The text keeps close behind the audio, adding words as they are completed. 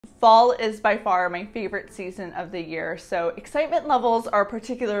Fall is by far my favorite season of the year, so excitement levels are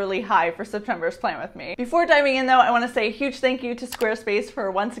particularly high for September's Plan With Me. Before diving in though, I want to say a huge thank you to Squarespace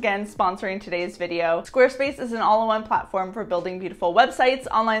for once again sponsoring today's video. Squarespace is an all-in-one platform for building beautiful websites,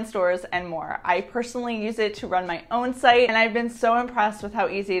 online stores, and more. I personally use it to run my own site, and I've been so impressed with how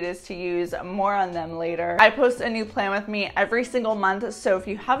easy it is to use. More on them later. I post a new Plan With Me every single month, so if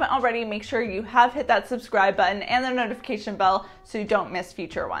you haven't already, make sure you have hit that subscribe button and the notification bell so you don't miss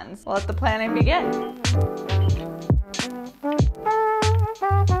future ones. Well, let the planning begin.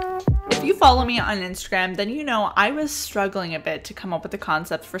 If you follow me on Instagram, then you know I was struggling a bit to come up with a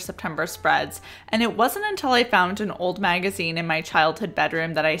concept for September spreads, and it wasn't until I found an old magazine in my childhood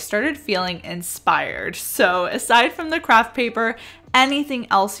bedroom that I started feeling inspired. So aside from the craft paper, anything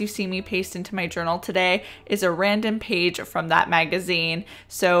else you see me paste into my journal today is a random page from that magazine.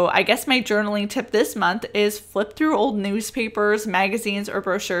 So I guess my journaling tip this month is flip through old newspapers, magazines, or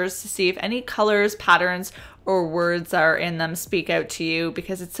brochures to see if any colors, patterns, or words that are in them speak out to you,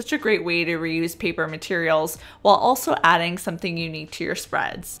 because it's such a great way to reuse paper materials while also adding something unique to your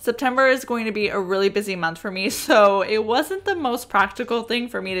spreads. September is going to be a really busy month for me, so it wasn't the most practical thing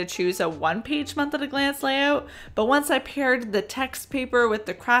for me to choose a one-page month at a glance layout, but once I paired the text paper with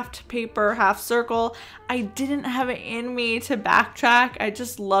the craft paper half circle, I didn't have it in me to backtrack. I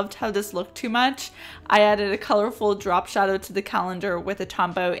just loved how this looked too much. I added a colorful drop shadow to the calendar with a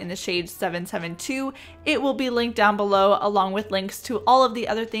Tombow in the shade 772. It will be linked down below, along with links to all of the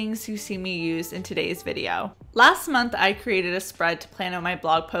other things you see me use in today's video. Last month, I created a spread to plan out my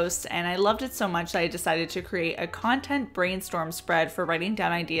blog posts, and I loved it so much that I decided to create a content brainstorm spread for writing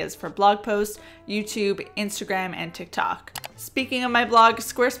down ideas for blog posts, YouTube, Instagram, and TikTok. Speaking of my blog,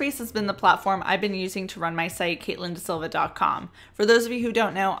 Squarespace has been the platform I've been using to run my site, CaitlinDeSilva.com. For those of you who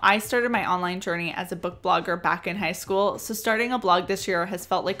don't know, I started my online journey as a book blogger back in high school, so starting a blog this year has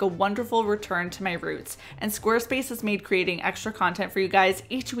felt like a wonderful return to my roots, and Squarespace has made creating extra content for you guys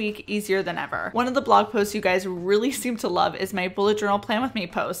each week easier than ever. One of the blog posts you guys really seem to love is my bullet journal Plan With Me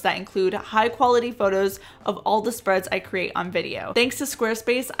posts that include high quality photos of all the spreads I create on video. Thanks to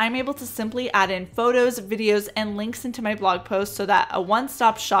Squarespace, I'm able to simply add in photos, videos, and links into my blog posts so that a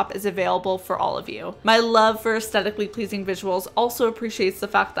one-stop shop is available for all of you. My love for aesthetically pleasing visuals also appreciates the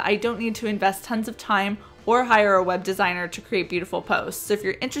fact that I don't need to invest tons of time or hire a web designer to create beautiful posts. So if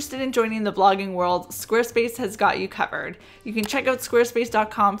you're interested in joining the blogging world, Squarespace has got you covered. You can check out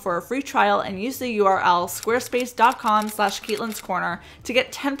squarespace.com for a free trial and use the URL squarespace.com/Caitlin'sCorner to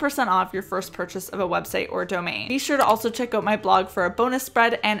get 10% off your first purchase of a website or domain. Be sure to also check out my blog for a bonus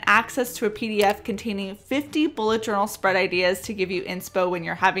spread and access to a PDF containing 50 bullet journal spread ideas to give you inspo when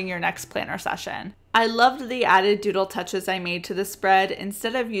you're having your next planner session. I loved the added doodle touches I made to the spread.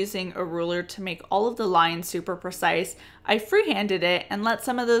 Instead of using a ruler to make all of the lines super precise, I freehanded it and let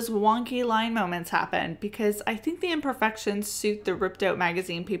some of those wonky line moments happen because I think the imperfections suit the ripped out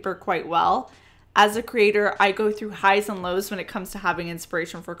magazine paper quite well. As a creator, I go through highs and lows when it comes to having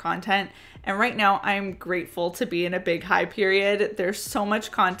inspiration for content, and right now I'm grateful to be in a big high period. There's so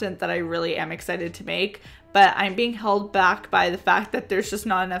much content that I really am excited to make, but I'm being held back by the fact that there's just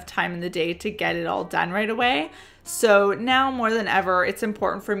not enough time in the day to get it all done right away. So now more than ever, it's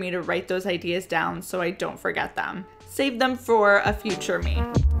important for me to write those ideas down so I don't forget them. Save them for a future me.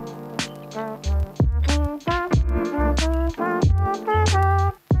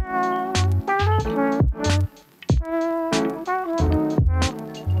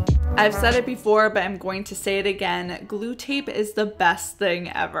 I've said it before, but I'm going to say it again. Glue tape is the best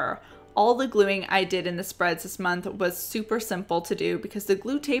thing ever. All the gluing I did in the spreads this month was super simple to do because the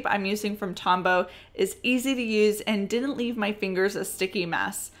glue tape I'm using from Tombow is easy to use and didn't leave my fingers a sticky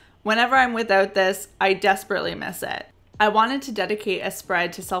mess. Whenever I'm without this, I desperately miss it. I wanted to dedicate a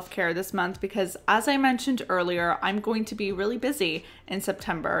spread to self-care this month because, as I mentioned earlier, I'm going to be really busy in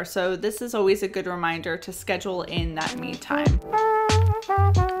September, so this is always a good reminder to schedule in that me time.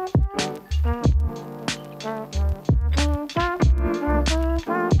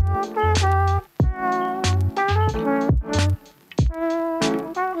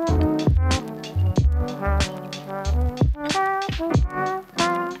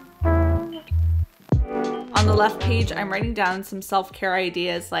 On the left page, I'm writing down some self-care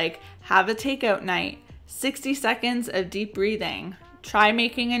ideas like have a takeout night, 60 seconds of deep breathing, try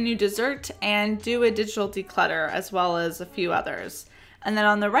making a new dessert, and do a digital declutter, as well as a few others. And then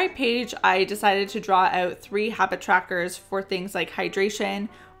on the right page, I decided to draw out 3 habit trackers for things like hydration,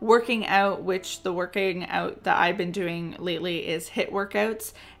 working out, which the working out that I've been doing lately is HIIT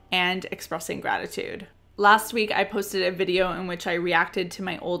workouts, and expressing gratitude. Last week, I posted a video in which I reacted to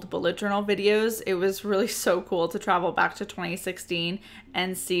my old bullet journal videos. It was really so cool to travel back to 2016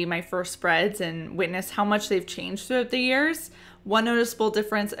 and see my first spreads and witness how much they've changed throughout the years. One noticeable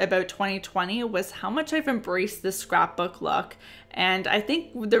difference about 2020 was how much I've embraced the scrapbook look. And I think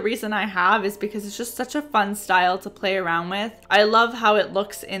the reason I have is because it's just such a fun style to play around with. I love how it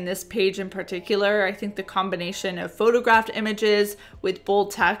looks in this page in particular. I think the combination of photographed images with bold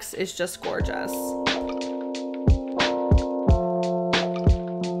text is just gorgeous.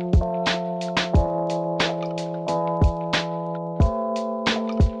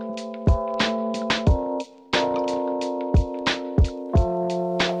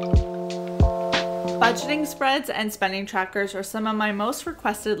 Budgeting spreads and spending trackers are some of my most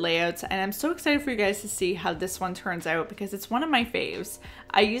requested layouts, and I'm so excited for you guys to see how this one turns out because it's one of my faves.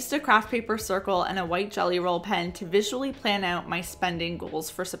 I used a craft paper circle and a white jelly roll pen to visually plan out my spending goals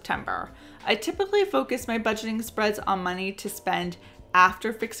for September. I typically focus my budgeting spreads on money to spend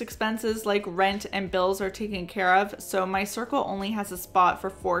after fixed expenses like rent and bills are taken care of, so my circle only has a spot for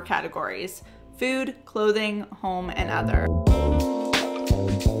 4 categories: food, clothing, home, and other.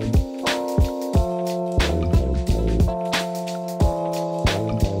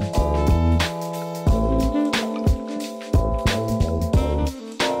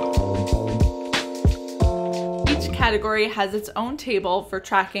 Category has its own table for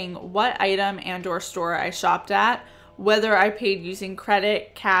tracking what item and/or store I shopped at, whether I paid using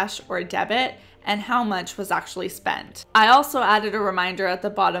credit, cash, or debit, and how much was actually spent. I also added a reminder at the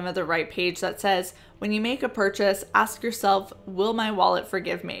bottom of the right page that says, when you make a purchase, ask yourself, will my wallet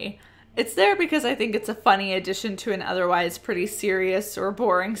forgive me? It's there because I think it's a funny addition to an otherwise pretty serious or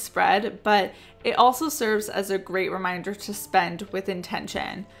boring spread, but it also serves as a great reminder to spend with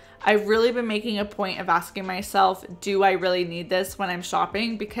intention. I've really been making a point of asking myself, do I really need this when I'm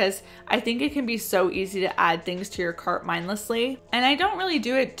shopping? Because I think it can be so easy to add things to your cart mindlessly. And I don't really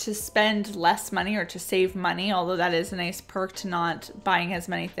do it to spend less money or to save money, although that is a nice perk to not buying as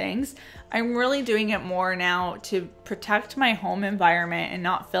many things. I'm really doing it more now to protect my home environment and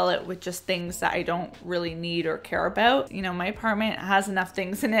not fill it with just things that I don't really need or care about. You know, my apartment has enough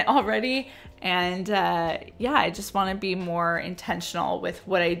things in it already. And yeah, I just want to be more intentional with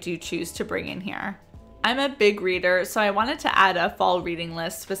what I do choose to bring in here. I'm a big reader, so I wanted to add a fall reading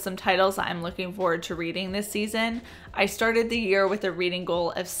list with some titles that I'm looking forward to reading this season. I started the year with a reading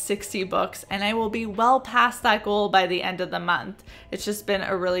goal of 60 books, and I will be well past that goal by the end of the month. It's just been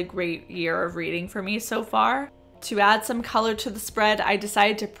a really great year of reading for me so far. To add some color to the spread, I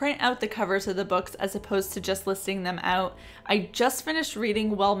decided to print out the covers of the books as opposed to just listing them out. I just finished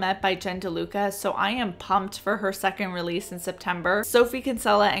reading Well Met by Jen DeLuca, so I am pumped for her second release in September. Sophie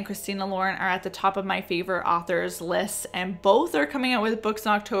Kinsella and Christina Lauren are at the top of my favorite authors list, and both are coming out with books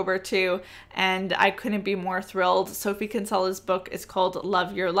in October too, and I couldn't be more thrilled. Sophie Kinsella's book is called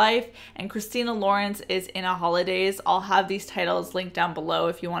Love Your Life, and Christina Lauren's is In a Holidays. I'll have these titles linked down below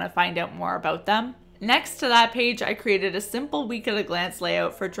if you want to find out more about them. Next to that page, I created a simple week at a glance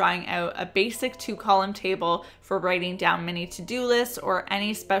layout for drawing out a basic 2-column table for writing down mini to-do lists or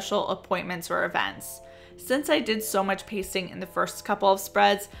any special appointments or events. Since I did so much pasting in the first couple of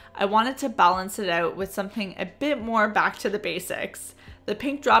spreads, I wanted to balance it out with something a bit more back to the basics. The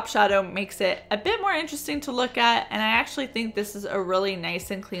pink drop shadow makes it a bit more interesting to look at, and I actually think this is a really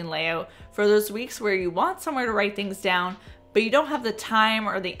nice and clean layout for those weeks where you want somewhere to write things down, but you don't have the time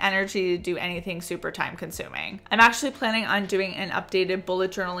or the energy to do anything super time consuming. I'm actually planning on doing an updated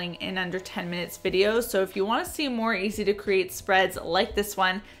bullet journaling in under 10 minutes video, so if you want to see more easy to create spreads like this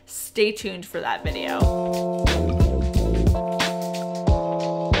one, stay tuned for that video.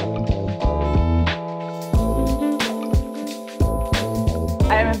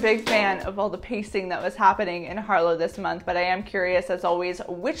 I'm a big fan of all the pasting that was happening in Harlow this month, but I am curious, as always,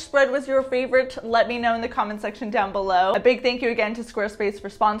 which spread was your favorite? Let me know in the comment section down below. A big thank you again to Squarespace for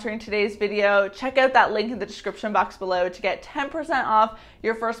sponsoring today's video. Check out that link in the description box below to get 10% off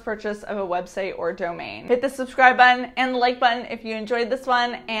your first purchase of a website or domain. Hit the subscribe button and the like button if you enjoyed this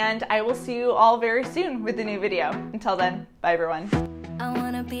one, and I will see you all very soon with a new video. Until then, bye everyone. I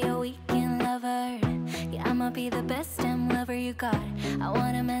wanna be a weekend lover. Yeah, I'ma be the best damn lover you got. I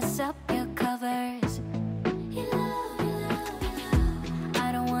wanna mess up your covers.